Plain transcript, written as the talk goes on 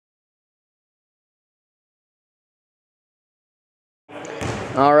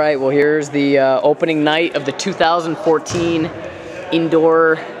All right, well, here's the opening night of the 2014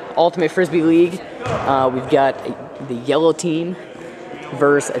 Indoor Ultimate Frisbee League. We've got the yellow team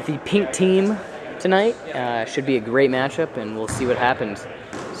versus the pink team tonight. Should be a great matchup, and we'll see what happens.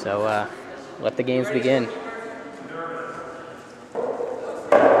 So let the games begin.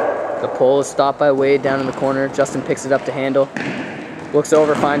 The pole is stopped by Wade down in the corner. Justin picks it up to handle. Looks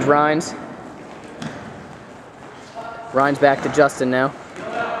over, finds Rhines. Rhines back to Justin now.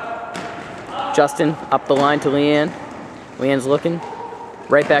 Justin up the line to Leanne. Leanne's looking.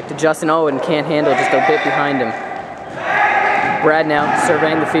 Right back to Justin. Oh, and can't handle, just a bit behind him. Brad now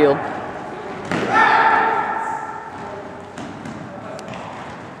surveying the field.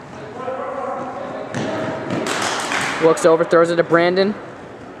 Looks over, throws it to Brandon.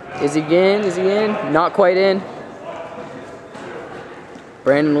 Is he in? Is he in? Not quite in.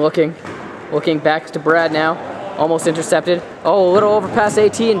 Brandon looking back to Brad now. Almost intercepted. Oh, a little over past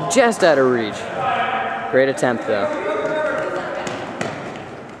AT and just out of reach. Great attempt though.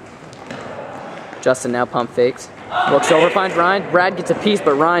 Justin now pump fakes. Looks over, finds Ryan. Brad gets a piece,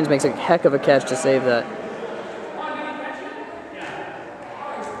 but Rhines makes a heck of a catch to save that.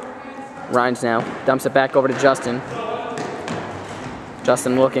 Rhines now dumps it back over to Justin.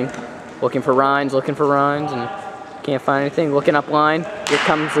 Justin looking for Rhines, and can't find anything. Looking up line. Here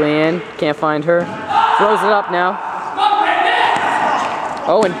comes Leanne. Can't find her. Throws it up now.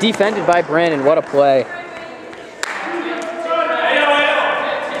 Oh, and defended by Brandon. What a play.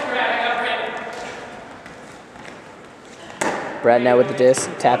 Brad now with the disc.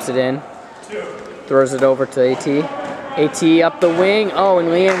 Taps it in. Throws it over to AT. AT up the wing. Oh, and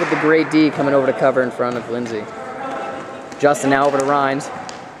Leanne with the great D coming over to cover in front of Lindsay. Justin now over to Rhines.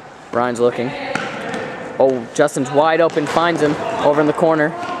 Rhines looking. Oh, Justin's wide open. Finds him over in the corner.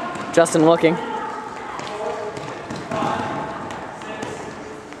 Justin looking.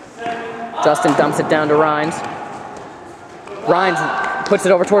 Justin dumps it down to Rhines. Rhines puts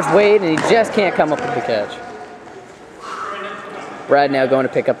it over towards Wade, and he just can't come up with the catch. Brad now going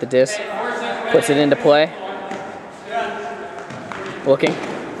to pick up the disc. Puts it into play. Looking.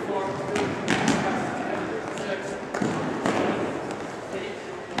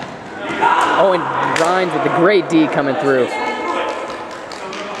 Oh, and Rhines with the great D coming through.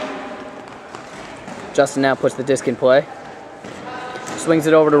 Justin now puts the disc in play. Swings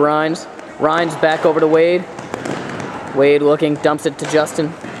it over to Rhines. Rhines back over to Wade. Wade looking, dumps it to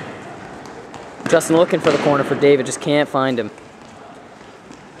Justin. Justin looking for the corner for David, just can't find him.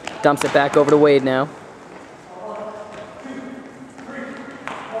 Dumps it back over to Wade now.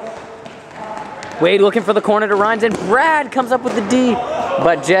 Wade looking for the corner to Rhines, and Brad comes up with the D,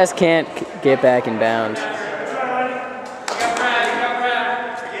 but just can't get back in bounds.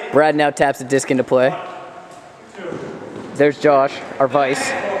 Brad now taps the disc into play. There's Josh, our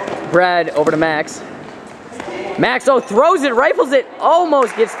vice. Brad over to Max. Max, oh, throws it, rifles it,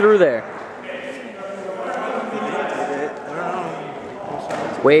 almost gets through there.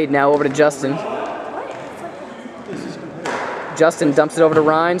 Wade now over to Justin. Justin dumps it over to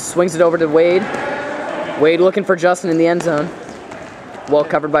Rhines, swings it over to Wade. Wade looking for Justin in the end zone. Well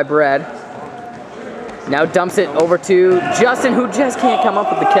covered by Brad. Now dumps it over to Justin, who just can't come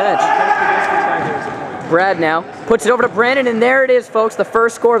up with the catch. Brad now puts it over to Brandon, and there it is, folks, the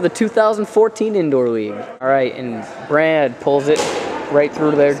first score of the 2014 Indoor League. All right, and Brad pulls it right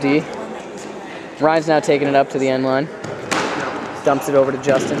through to their D. Ryan's now taking it up to the end line. Dumps it over to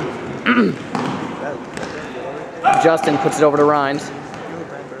Justin. Justin puts it over to Rhines.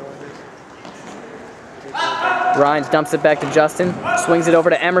 Rhines dumps it back to Justin. Swings it over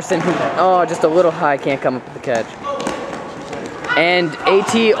to Emerson, who, oh, just a little high, can't come up with the catch. And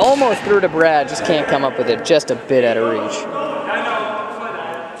AT almost threw to Brad, just can't come up with it, just a bit out of reach.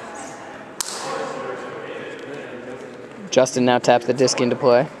 Justin now taps the disc into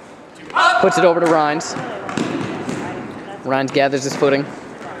play. Puts it over to Rhines. Rhines gathers his footing.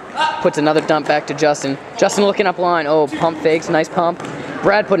 Puts another dump back to Justin. Justin looking up line. Oh, pump fakes, nice pump.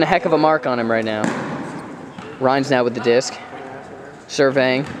 Brad putting a heck of a mark on him right now. Rhines now with the disc.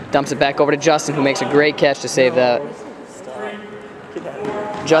 Surveying. Dumps it back over to Justin, who makes a great catch to save that.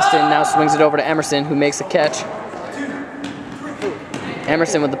 Justin now swings it over to Emerson, who makes a catch.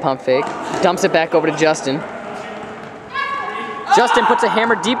 Emerson with the pump fake. Dumps it back over to Justin. Justin puts a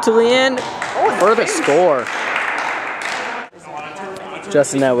hammer deep to Leanne for the score.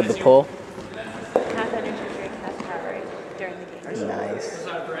 Justin now with the pull. Nice.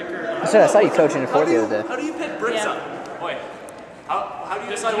 I saw you coaching in fourth the other day. How do you pick bricks up? Wait. How do you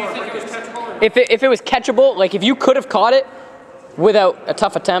decide what brick is catchable? If it was catchable, like if you could have caught it without a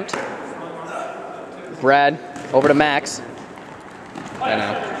tough attempt. Brad over to Max. I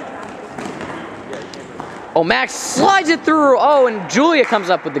know. Oh, Max slides it through. Oh, and Julia comes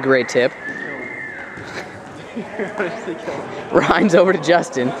up with the great tip. Ryan's over to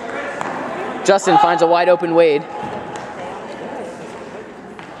Justin. Justin finds a wide open Wade.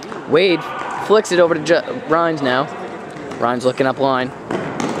 Wade flicks it over to Rhines now. Rhines looking up line.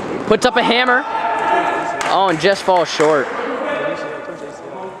 Puts up a hammer. Oh, and just falls short.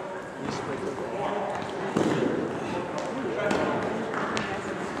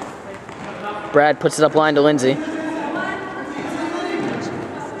 Brad puts it up line to Lindsay.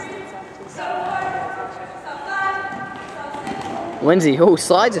 Lindsay, oh,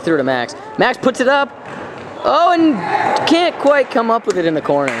 slides it through to Max. Max puts it up. Oh, and can't quite come up with it in the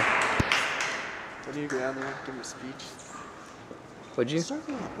corner. What do you go down there? Give him a speech. Would you?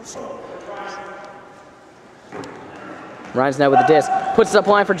 Ryan's now with the disc. Puts it up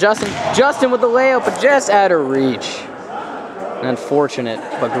line for Justin. Justin with the layup, but just out of reach. An unfortunate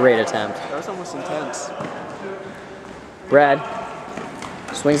but great attempt. That was almost intense. Brad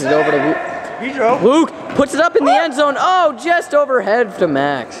swings it over to Luke. Luke puts it up in the end zone. Oh, just overhead to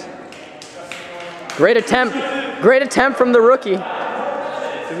Max. Great attempt. Great attempt from the rookie. So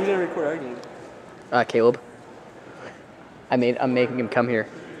who's gonna record our game? Caleb. I'm making him come here.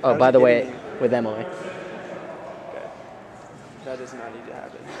 Oh, by the way, with Emily. Okay. That does not need to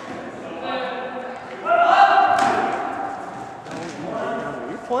happen.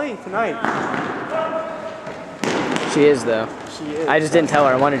 You're playing tonight. She is, though. She is. I just didn't tell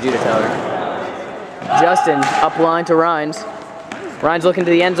her. I wanted you to tell her. Justin up line to Rhines. Rhines looking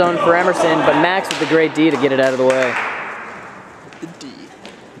to the end zone for Emerson, but Max with the great D to get it out of the way. The D.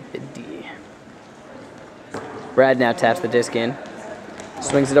 The D. Brad now taps the disc in.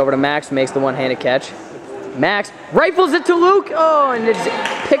 Swings it over to Max, makes the one-handed catch. Max rifles it to Luke. Oh, and it's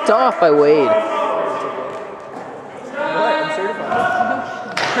picked off by Wade. What? I'm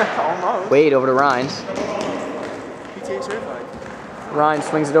certified. Almost. Wade over to Rhines. PTA certified. Rhines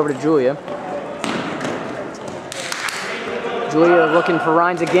swings it over to Julia. Julia looking for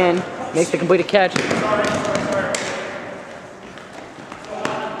Rhines again. Makes the completed catch.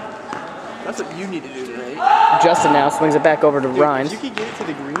 That's what you need to do tonight. Justin now swings it back over to Rhines. You could get it to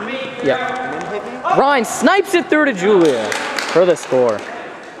the green. Yeah. And then hit me. Rhines snipes it through to Julia for the score.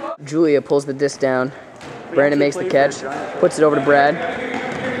 Julia pulls the disc down. Brandon makes the catch. Puts it over to Brad.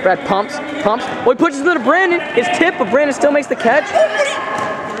 Brad pumps. Oh, he pushes it to Brandon. His tip, but Brandon still makes the catch.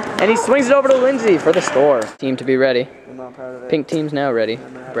 And he swings it over to Lindsay for the score. Team to be ready. I'm not proud of it. Pink team's now ready.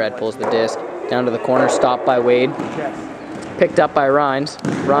 Brad pulls the disc. Down to the corner, stopped by Wade. Picked up by Rhines.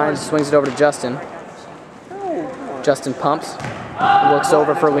 Rhines swings it over to Justin. Justin pumps. Looks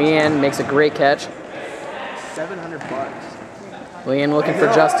over for Leanne, makes a great catch. $700. Leanne looking for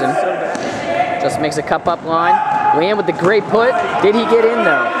Justin. Justin makes a cup up line. Leanne with the great put. Did he get in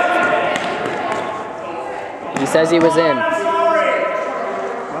though? He says he was in.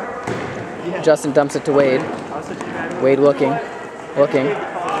 Justin dumps it to Wade. Wade looking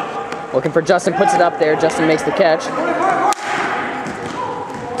for Justin, puts it up there. Justin makes the catch.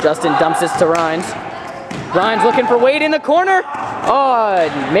 Justin dumps this to Rhines. Rhines looking for Wade in the corner.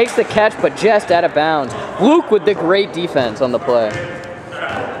 Oh, makes the catch, but just out of bounds. Luke with the great defense on the play.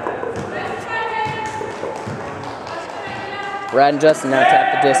 Brad and Justin now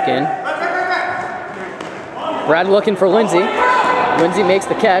tap the disc in. Brad looking for Lindsay. Lindsay makes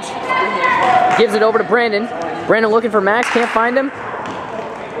the catch. Gives it over to Brandon. Brandon looking for Max, can't find him.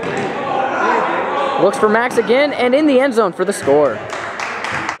 Looks for Max again, and in the end zone for the score.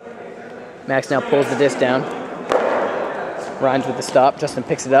 Max now pulls the disc down. Rhines with the stop. Justin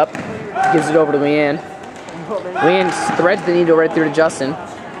picks it up. Gives it over to Leanne. Leanne threads the needle right through to Justin.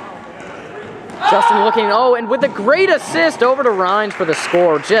 Justin looking, oh, and with a great assist over to Rhines for the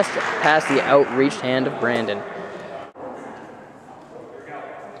score, just past the outreached hand of Brandon.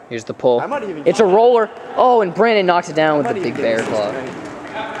 Here's the pull. It's a roller. Oh, and Brandon knocks it down with the big bear claw.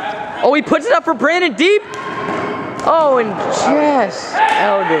 Oh, he puts it up for Brandon deep. Oh, and just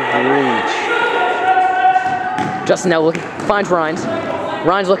out of reach. Justin now finds Rhines.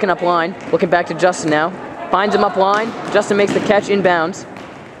 Rhines looking up line. Looking back to Justin now. Finds him up line. Justin makes the catch inbounds.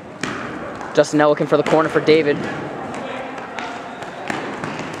 Justin now looking for the corner for David.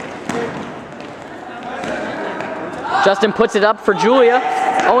 Justin puts it up for Julia.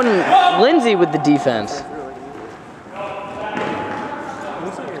 Oh, and Lindsay with the defense.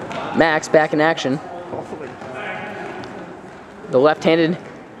 Max back in action. The left-handed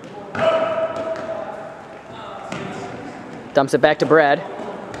dumps it back to Brad.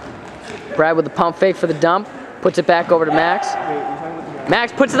 Brad with the pump fake for the dump. Puts it back over to Max.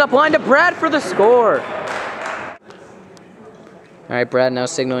 Max puts it up line to Brad for the score. right, Brad now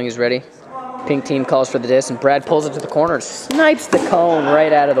signaling he's ready. Pink team calls for the disc, and Brad pulls it to the corner, snipes the cone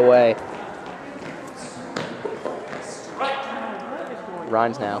right out of the way.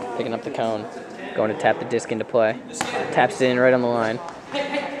 Ryan's now picking up the cone, going to tap the disc into play. Taps it in right on the line.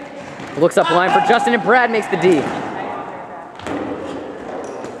 Looks up the line for Justin, and Brad makes the D.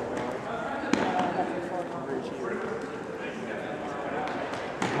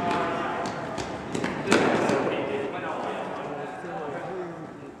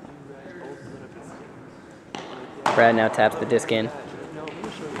 Brad now taps the disc in.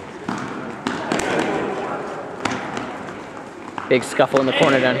 Big scuffle in the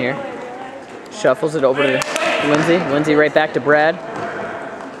corner down here. Shuffles it over to Lindsay. Lindsay right back to Brad.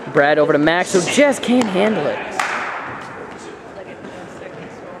 Brad over to Max, who just can't handle it.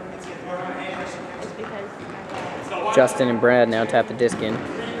 Justin and Brad now tap the disc in.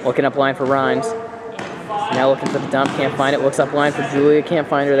 Looking up line for Rhines. Now looking for the dump, can't find it. Looks up line for Julia, can't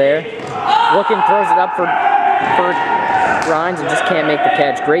find her there. Looking, throws it up for Rhines and just can't make the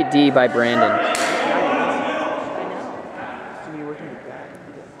catch. Great D by Brandon.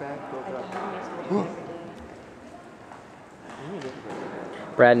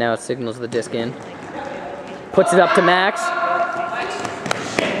 Brad now signals the disc in. Puts it up to Max.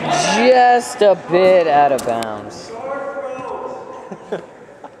 Just a bit out of bounds.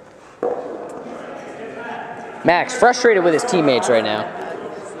 Max, frustrated with his teammates right now.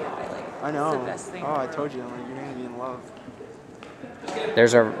 I know. Oh, I told you, I'm like, you're going to be in love.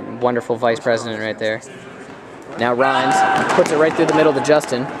 There's our wonderful vice president right there. Now Rhines puts it right through the middle to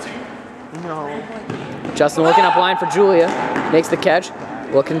Justin. No. Justin looking up line for Julia. Makes the catch.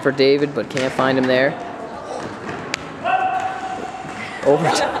 Looking for David, but can't find him there. Over.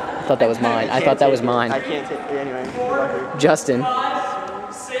 I thought that was mine. I thought that was mine. I can't take it anyway. Justin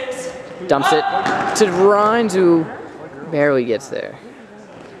dumps it to Rhines, who barely gets there.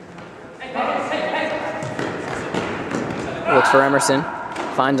 Looks for Emerson.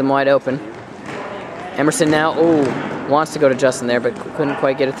 Finds him wide open. Emerson now, wants to go to Justin there, but couldn't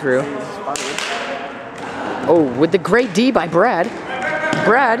quite get it through. With the great D by Brad.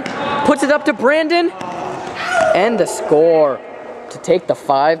 Brad puts it up to Brandon. And the score to take the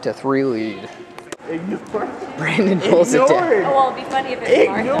 5-3 lead. Ignore. Brandon pulls it down. Oh, well, it'd be funny if it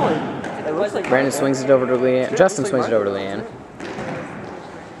was Martha. It looks like Brandon swings it over to Leanne. Justin swings it over to Leanne.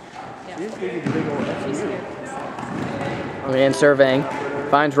 Leanne surveying.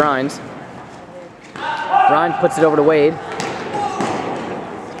 Finds Rhines. Rhines puts it over to Wade.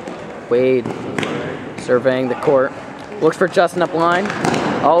 Wade surveying the court. Looks for Justin up line.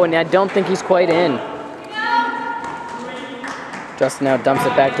 And I don't think he's quite in. Justin now dumps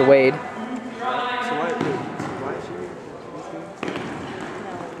it back to Wade.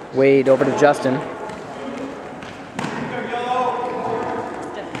 Wade over to Justin.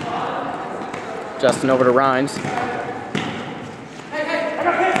 Justin over to Rhines.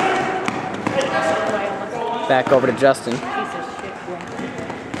 Back over to Justin.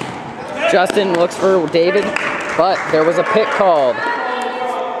 Justin looks for David, but there was a pick called.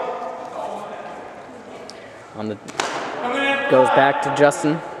 Goes back to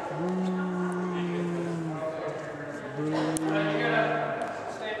Justin.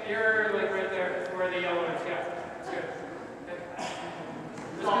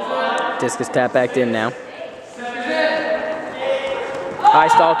 Disc is tapped back in now. High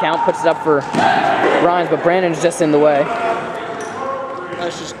stall count, puts it up for Rhines, but Brandon's just in the way.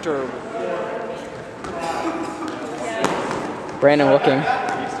 That's just terrible. Brandon looking.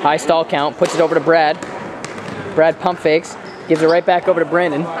 High stall count, puts it over to Brad. Brad pump fakes, gives it right back over to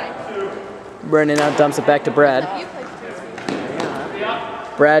Brandon. Brandon now dumps it back to Brad.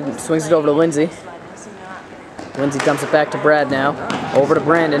 Brad swings it over to Lindsay. Lindsay dumps it back to Brad now. Over to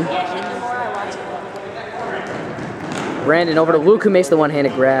Brandon. Brandon over to Luke, who makes the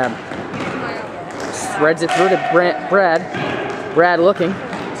one-handed grab. Spreads it through to Brad. Brad looking.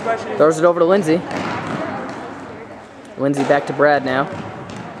 Throws it over to Lindsay. Lindsay back to Brad now.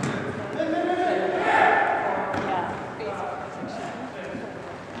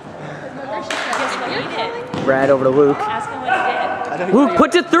 Brad over to Luke. Luke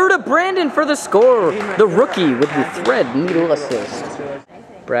puts it through to Brandon for the score. The rookie with the thread needle assist.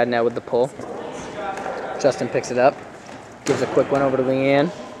 Brad now with the pull. Justin picks it up. Gives a quick one over to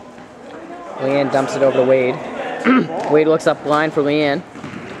Leanne. Leanne dumps it over to Wade. Wade looks up blind for Leanne.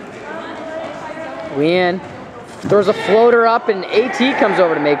 Leanne throws a floater up, and AT comes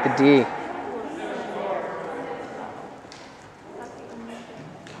over to make the D.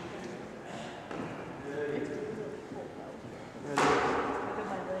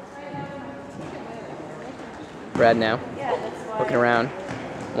 Brad now. Looking around.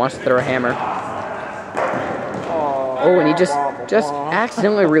 Wants to throw a hammer. Oh, and he just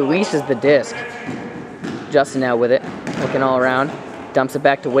accidentally releases the disc. Justin now with it. Looking all around. Dumps it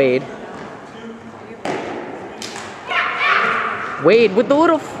back to Wade. Wade with the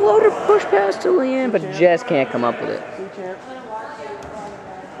little floater push pass to Leanne, but just can't come up with it.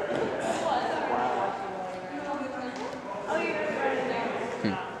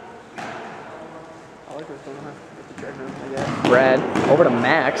 Brad over to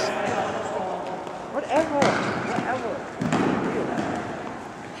Max. Whatever.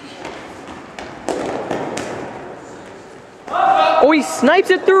 Oh, he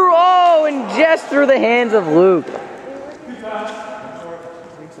snipes it through. Oh, and just through the hands of Luke. I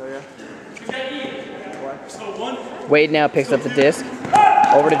think so, yeah. Wade now picks up the disc.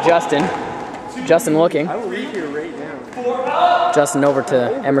 Over to Justin. Justin looking. I will leave here right now. Justin over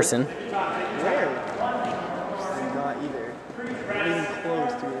to Emerson. Where? I'm not either. Not even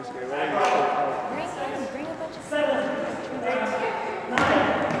close to this guy. Bring a bunch of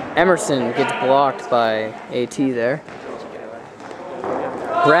Emerson gets blocked by AT there.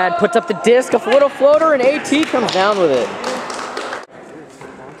 Brad puts up the disc, a little floater, and AT comes down with it.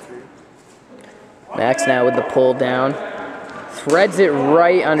 Max now with the pull down. Threads it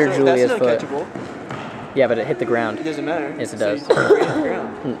right under Julia's foot. That's not catchable. Yeah, but it hit the ground. It doesn't matter. Yes, it does. So you hit the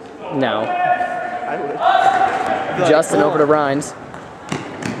ground. No. I would. Justin over to Rhines.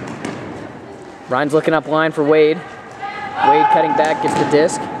 Rhines looking up line for Wade. Wade cutting back, gets the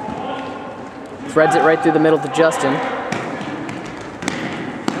disc. Threads it right through the middle to Justin.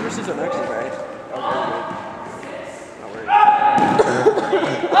 Emerson's on X's, right? Okay,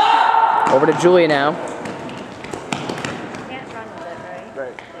 not Over to Julia now. can't run with it, right?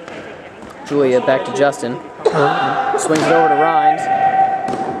 Right. Julia back to Justin. Swings it over to Rhines. They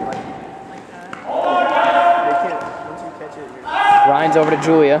can't. Once you catch it, you're... Rhines over to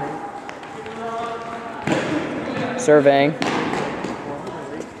Julia. Surveying.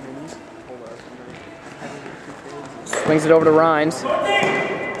 Swings it over to Rhines.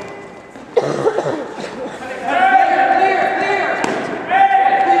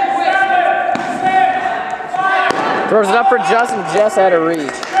 Throws it up for Justin, just out of reach.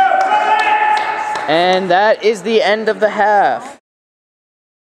 And that is the end of the half.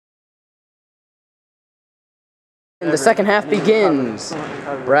 And the second half begins.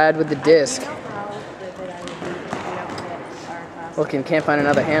 Brad with the disc. Looking, can't find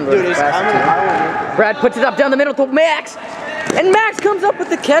another handler. Dude, Brad puts it up down the middle to Max. And Max comes up with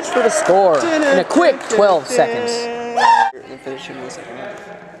the catch for the score in a quick 12 seconds.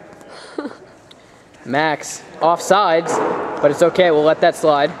 Max offsides, but it's okay. We'll let that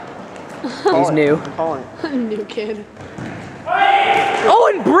slide. He's new. New kid. Oh,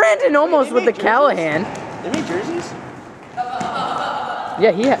 and Brandon almost with the Callahan. They make jerseys?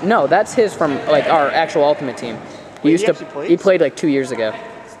 Yeah, no, that's his from like our actual Ultimate team. He played like 2 years ago.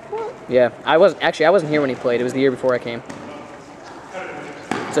 Yeah, I wasn't here when he played. It was the year before I came.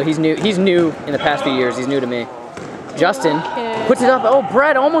 So he's new in the past few years. He's new to me. Justin puts it up. Oh,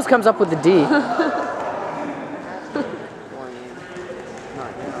 Brad almost comes up with the D.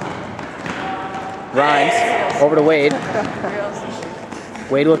 Rhines over to Wade.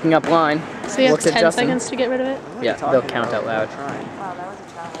 Wade looking up line. So he has looks 10 at Justin. seconds to get rid of it? Yeah, they'll count out loud. Wow, that was a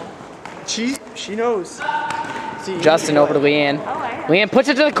travel. She knows. See, Justin over to Leanne. Leanne puts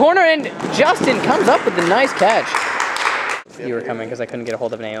it to the corner, and Justin comes up with the nice catch. You were coming because I couldn't get a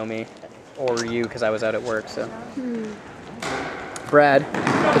hold of Naomi or you because I was out at work. So Brad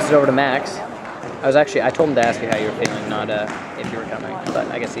puts it over to Max. I told him to ask you how you were feeling, not if you were coming, but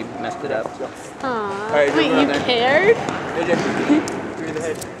I guess he messed it up. Aww. Right, wait, you cared? Through the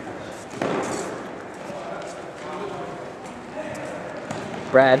head.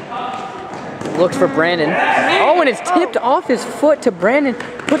 Brad looks for Brandon. Oh, and it's tipped off his foot to Brandon.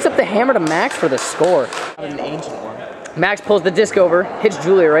 Puts up the hammer to Max for the score. An ancient one. Max pulls the disc over, hits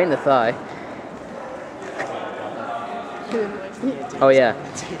Julia right in the thigh. Oh yeah.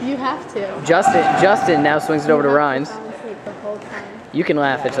 You have to. Justin now swings it over to Rhines. You can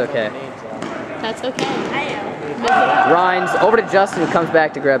laugh, it's okay. That's okay. I am. Rhines over to Justin, who comes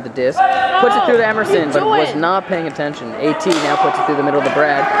back to grab the disc. Puts it through to Emerson, but was not paying attention. AT now puts it through the middle to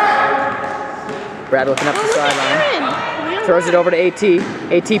Brad. Brad looking up the sideline. Throws it over to AT.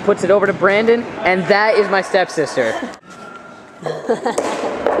 AT puts it over to Brandon, and that is my stepsister.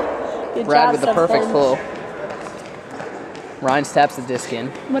 Brad with the perfect pull. Rhines taps the disc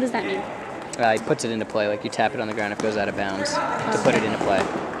in. What does that mean? He puts it into play, like you tap it on the ground if it goes out of bounds to put it into play.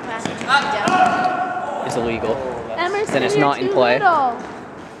 It's illegal. Emerson, Then it's you're not in too play. little.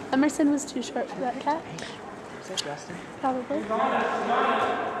 Emerson was too short for that catch. Probably.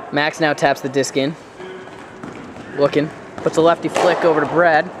 Max now taps the disc in. Looking. Puts a lefty flick over to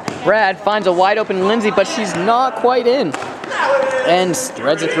Brad. Brad finds a wide open Lindsay, but she's not quite in. And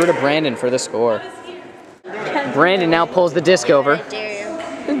threads it through to Brandon for the score. Brandon now pulls the disc over. Do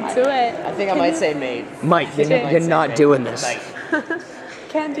it. I think I might say mate. Mike, you're not doing this.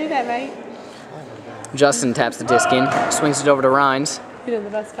 Can't do that, right? Justin taps the disc in, swings it over to Rhines. You know, the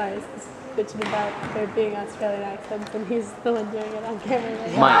best part is bitching about there being Australian accents, and he's the one doing it on camera.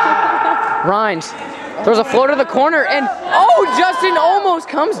 Like, Mike. Rhines throws a floater to the corner, and oh, Justin almost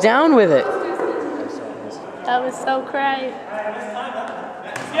comes down with it. that was so cray.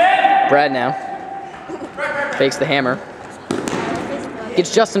 Brad now fakes the hammer.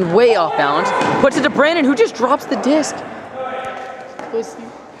 Gets Justin way off balance. Puts it to Brandon, who just drops the disc. Pussy.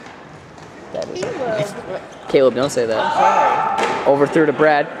 Caleb, don't say that. Over through to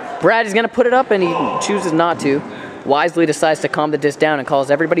Brad. Brad is going to put it up, and he chooses not to. Wisely decides to calm the disc down and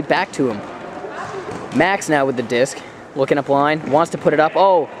calls everybody back to him. Max now with the disc. Looking up line. Wants to put it up.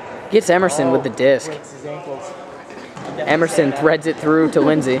 Oh, gets Emerson with the disc. Emerson threads it through to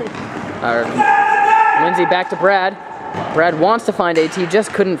Lindsay. Lindsay back to Brad. Brad wants to find AT,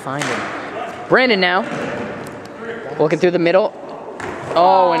 just couldn't find him. Brandon now. Looking through the middle.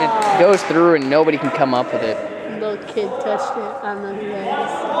 Oh, and it goes through and nobody can come up with it. Little kid touched it. I don't know who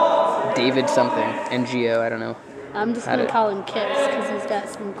that David something. NGO, I don't know. is. I'm just going to call him Kicks because he's got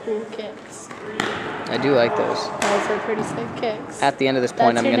some cool kicks. I do like those. Those are pretty sick kicks. At the end of this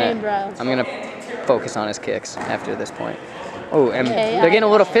point, That's your name, bro. I'm gonna focus on his kicks after this point. Oh, and they're getting a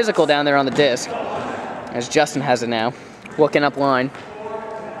little physical down there on the disc. As Justin has it now. Looking up line.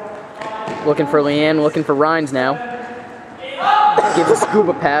 Looking for Leanne, looking for Rhines now. Gives a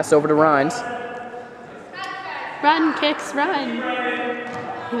scuba pass over to Rhines. Run, Kicks, run.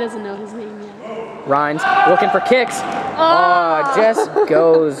 He doesn't know his name yet. Rhines looking for kicks. Oh, just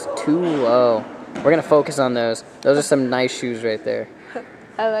goes too low. We're gonna focus on those. Those are some nice shoes right there.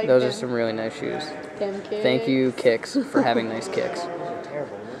 I like Those them. are some really nice shoes. Damn kicks. Thank you, Kicks, for having nice kicks.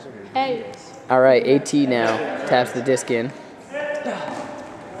 Hey. All right, AT now taps the disc in.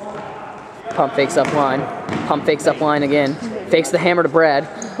 Pump fakes up line. Pump fakes up line again. Fakes the hammer to Brad.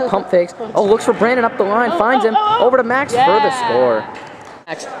 Pump fakes. Oh, looks for Brandon up the line. Finds him. Over to Max for the score.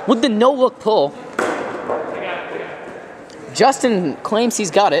 Max with the no-look pull. Justin claims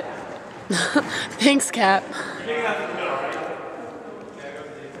he's got it. Thanks, Cap.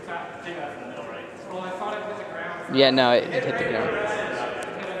 Yeah, no, it hit the ground.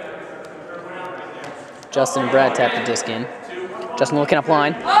 Justin and Brad tap the disc in. Justin looking up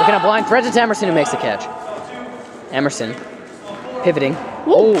line. Looking up line. Threads it to Emerson, who makes the catch. Emerson pivoting.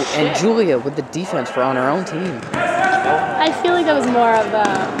 Oh, and Julia with the defense for on her own team. I feel like that was more of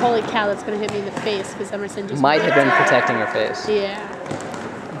a holy cow that's going to hit me in the face because Emerson just Might have been protecting her face. Yeah.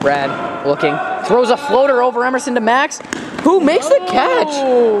 Brad looking. Throws a floater over Emerson to Max, who makes the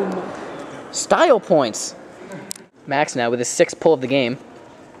catch. Style points. Max now with his 6th pull of the game.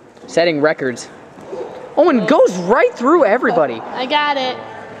 Setting records. Oh, and goes right through everybody. I got it.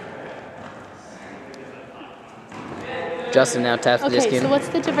 Justin now taps the disc in. Okay, so what's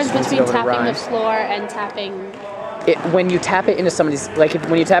the difference Swings it between over to tapping the Rhines. floor and tapping? When you tap it into somebody's, like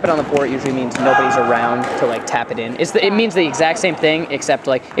when you tap it on the floor, it usually means nobody's around to like tap it in. It means the exact same thing, except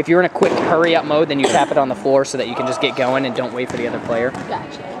like if you're in a quick hurry up mode, then you tap it on the floor so that you can just get going and don't wait for the other player.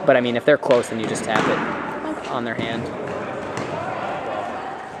 Gotcha. But I mean, if they're close, then you just tap it on their hand.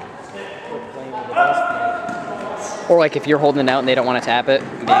 Or like if you're holding it out and they don't want to tap it,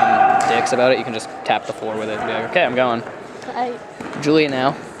 being dicks about it, you can just tap the floor with it and be like, okay, I'm going. Right. Julia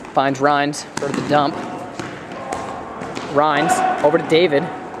now finds Rhines for the dump. Rhines over to David.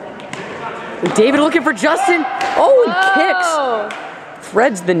 David looking for Justin. Oh, and kicks.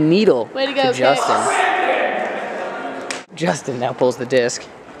 Threads the needle Way to go, Justin. Justin now pulls the disc.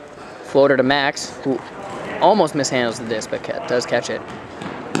 Floater to Max, who almost mishandles the disc, but does catch it.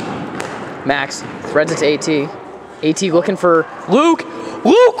 Max threads it to AT. AT looking for Luke.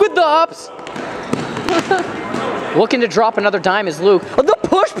 Luke with the ups. Looking to drop another dime is Luke. Oh, the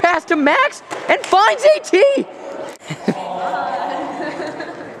push pass to Max and finds AT.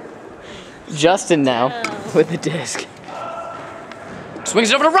 Justin now with the disc. Swings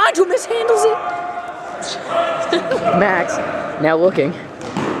it over to Ryan, who mishandles it. Max now looking.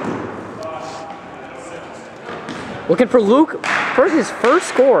 Looking for Luke for his first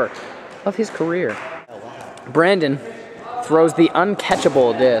score of his career. Brandon throws the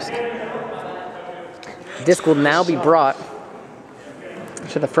uncatchable disc. Disc will now be brought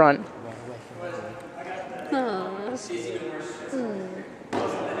to the front.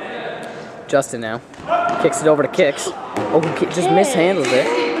 Justin now. Kicks it over to Kicks. Oh, he just mishandles it.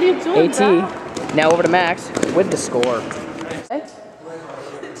 What are you doing, bro? AT. Now over to Max with the score.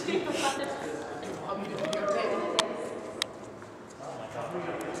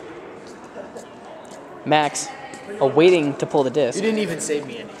 Max, waiting to pull the disc. You didn't even save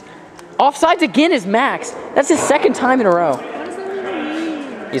me any. Offsides again is Max. That's his second time in a row. What does that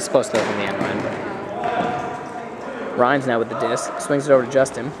even mean? He's supposed to open the end, Ryan. Ryan's now with the disc. Swings it over to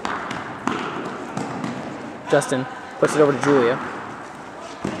Justin. Justin puts it over to Julia.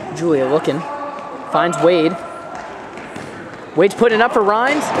 Julia looking. Finds Wade. Wade's putting it up for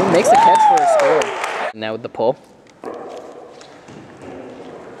Rhines. Ooh, makes the catch for a score. Now with the pull.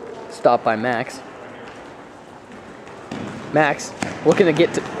 Stopped by Max. Max looking to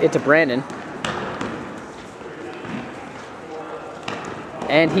get it to Brandon.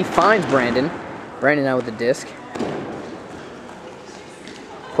 And he finds Brandon. Brandon now with the disc.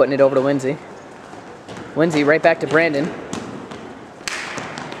 Putting it over to Lindsay. Lindsay right back to Brandon.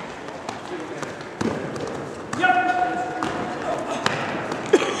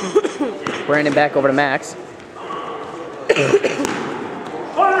 Brandon back over to Max.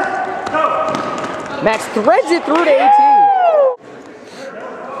 Max threads it through to AT.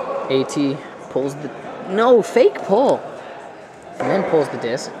 AT pulls the... No, fake pull. And then pulls the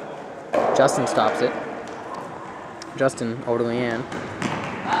disc. Justin stops it. Justin over to Leanne.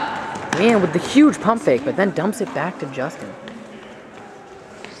 Leanne with the huge pump fake, but then dumps it back to Justin.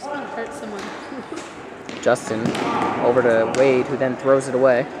 Just want to hurt someone. Justin over to Wade, who then throws it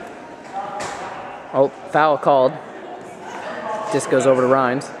away. Oh, foul called. Disc goes over to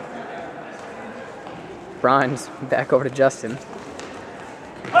Rhines. Rhines back over to Justin.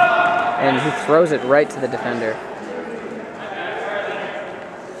 And he throws it right to the defender.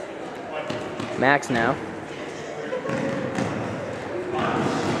 Max now.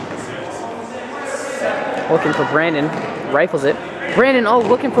 Looking for Brandon. Rifles it. Brandon, oh,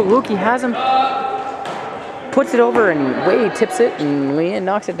 looking for Luke. He has him. Puts it over and Wade tips it and Leanne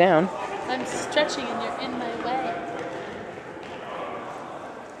knocks it down. I'm stretching and you're in my way.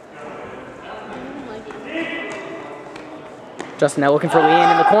 I don't like it. Justin now looking for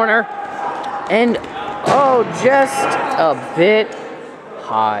Leanne in the corner. And, oh, just a bit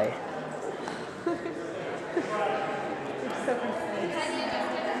high.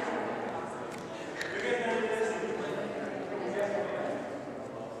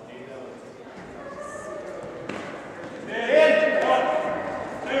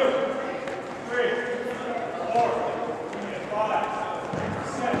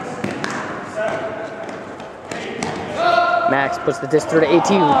 Max puts the disc through to AT,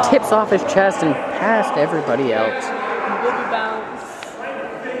 who tips off his chest and past everybody else. Booby bounce.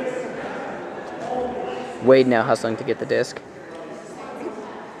 Wade now hustling to get the disc.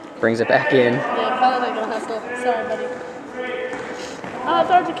 Brings it back in. Yeah, probably not gonna hustle. Sorry, buddy. Ah, it's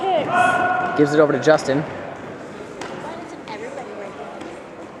hard to kick. Gives it over to Justin. Why doesn't everybody wear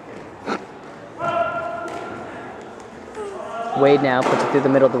gloves? Wade now puts it through the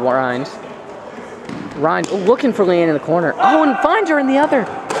middle of the Rhines. Rhines looking for Leanne in the corner. Oh, and finds her in the other.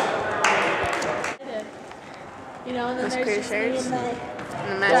 You know, and then Those there's clear just shirts? me and my... And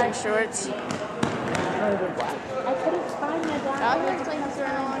the matching shorts. I couldn't find my dad. I was like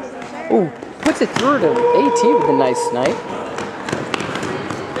throwing along some shirt. Ooh, puts it through to AT with a nice snipe.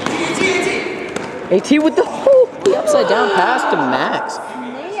 AT with the upside down pass to Max.